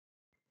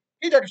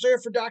Hey, Dr.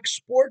 Sarah for Doc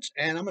Sports,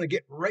 and I'm going to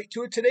get right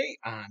to it today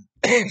on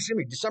excuse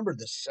me, December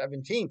the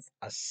 17th,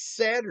 a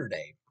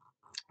Saturday.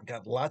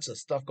 Got lots of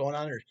stuff going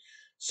on. There's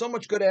so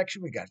much good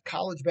action. We got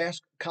college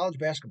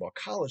basketball,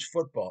 college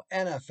football,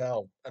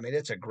 NFL. I mean,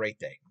 it's a great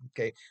day,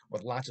 okay,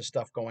 with lots of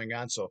stuff going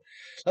on. So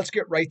let's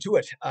get right to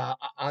it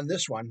on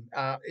this one.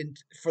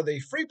 For the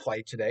free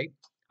play today,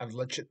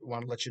 want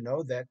to let you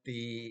know that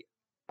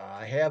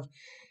I have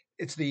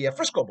it's the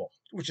Frisco Bowl,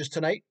 which is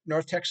tonight,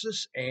 North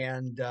Texas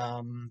and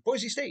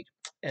Boise State.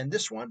 And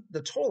this one,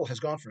 the total has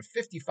gone from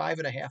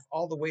 55.5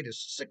 all the way to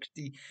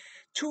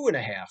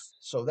 62.5.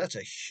 So that's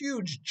a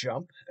huge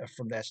jump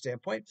from that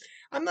standpoint.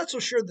 I'm not so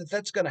sure that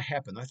that's going to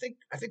happen. I think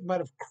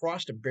might have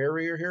crossed a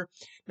barrier here.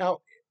 Now,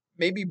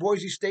 maybe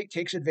Boise State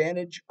takes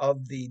advantage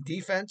of the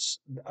defense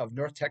of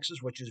North Texas,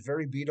 which is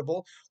very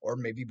beatable, or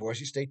maybe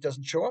Boise State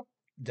doesn't show up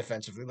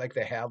defensively like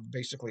they have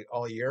basically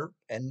all year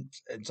and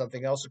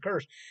something else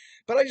occurs.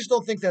 But I just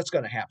don't think that's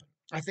going to happen.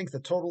 I think the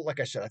total, like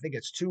I said, I think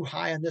it's too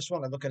high on this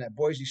one. I'm looking at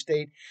Boise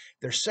State.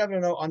 They're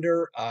 7-0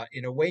 under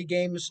in away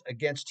games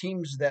against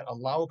teams that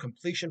allow a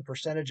completion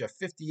percentage of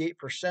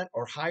 58%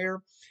 or higher.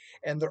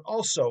 And they're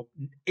also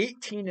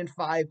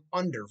 18-5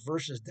 under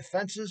versus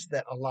defenses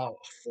that allow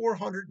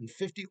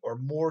 450 or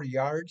more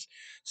yards.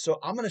 So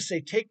I'm going to say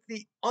take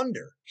the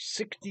under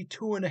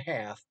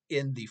 62.5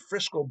 in the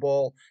Frisco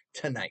Bowl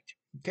tonight.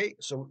 Okay,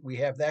 so we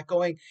have that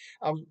going.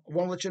 I want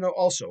to let you know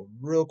also,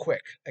 real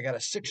quick, I got a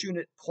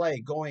 6-unit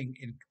play going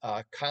in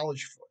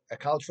college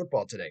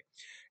football today,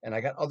 and I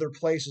got other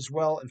plays as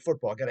well in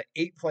football. I got an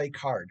 8-play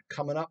card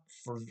coming up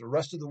for the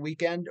rest of the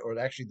weekend, or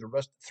actually the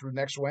rest through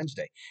next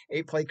Wednesday.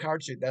 8-play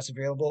card, so that's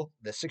available.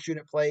 The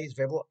 6-unit play is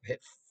available. Hit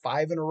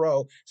 5 in a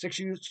row, 6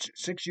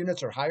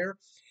 units or higher.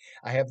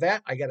 I have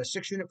that. I got a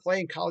 6-unit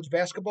play in college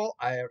basketball.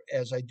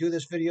 As I do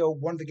this video,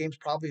 one of the games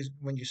probably is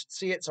when you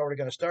see it, it's already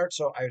going to start.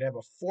 So I would have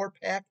a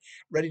 4-pack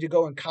ready to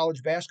go in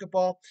college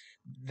basketball.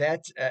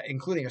 That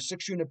including a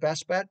 6-unit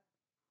best bet,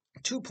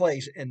 2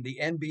 plays in the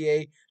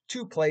NBA,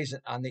 2 plays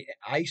on the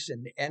ice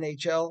in the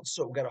NHL.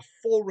 So we've got a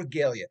full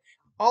regalia.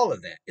 All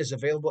of that is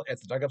available at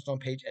the Dugout Stone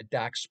page at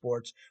Doc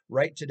Sports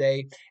right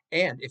today.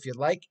 And if you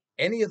like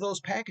any of those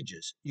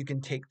packages, you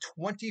can take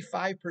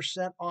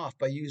 25% off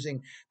by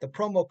using the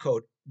promo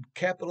code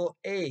capital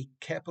A,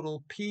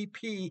 capital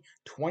PP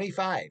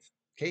 25.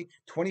 Okay,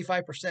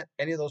 25%,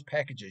 any of those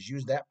packages,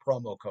 use that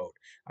promo code.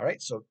 All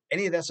right, so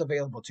any of that's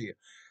available to you.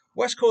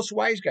 West Coast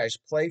Wise Guys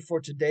play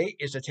for today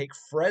is to take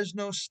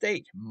Fresno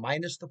State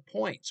minus the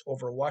points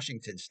over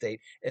Washington State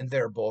in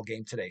their bowl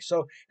game today.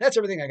 So that's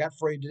everything I got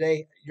for you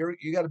today.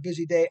 You got a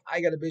busy day. I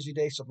got a busy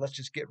day. So let's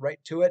just get right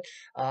to it.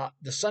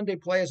 The Sunday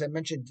play, as I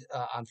mentioned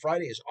on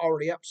Friday, is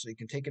already up. So you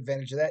can take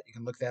advantage of that. You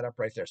can look that up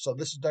right there. So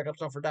this is Doug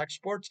Upstone for Doc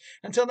Sports.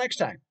 Until next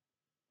time,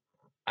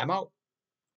 I'm out.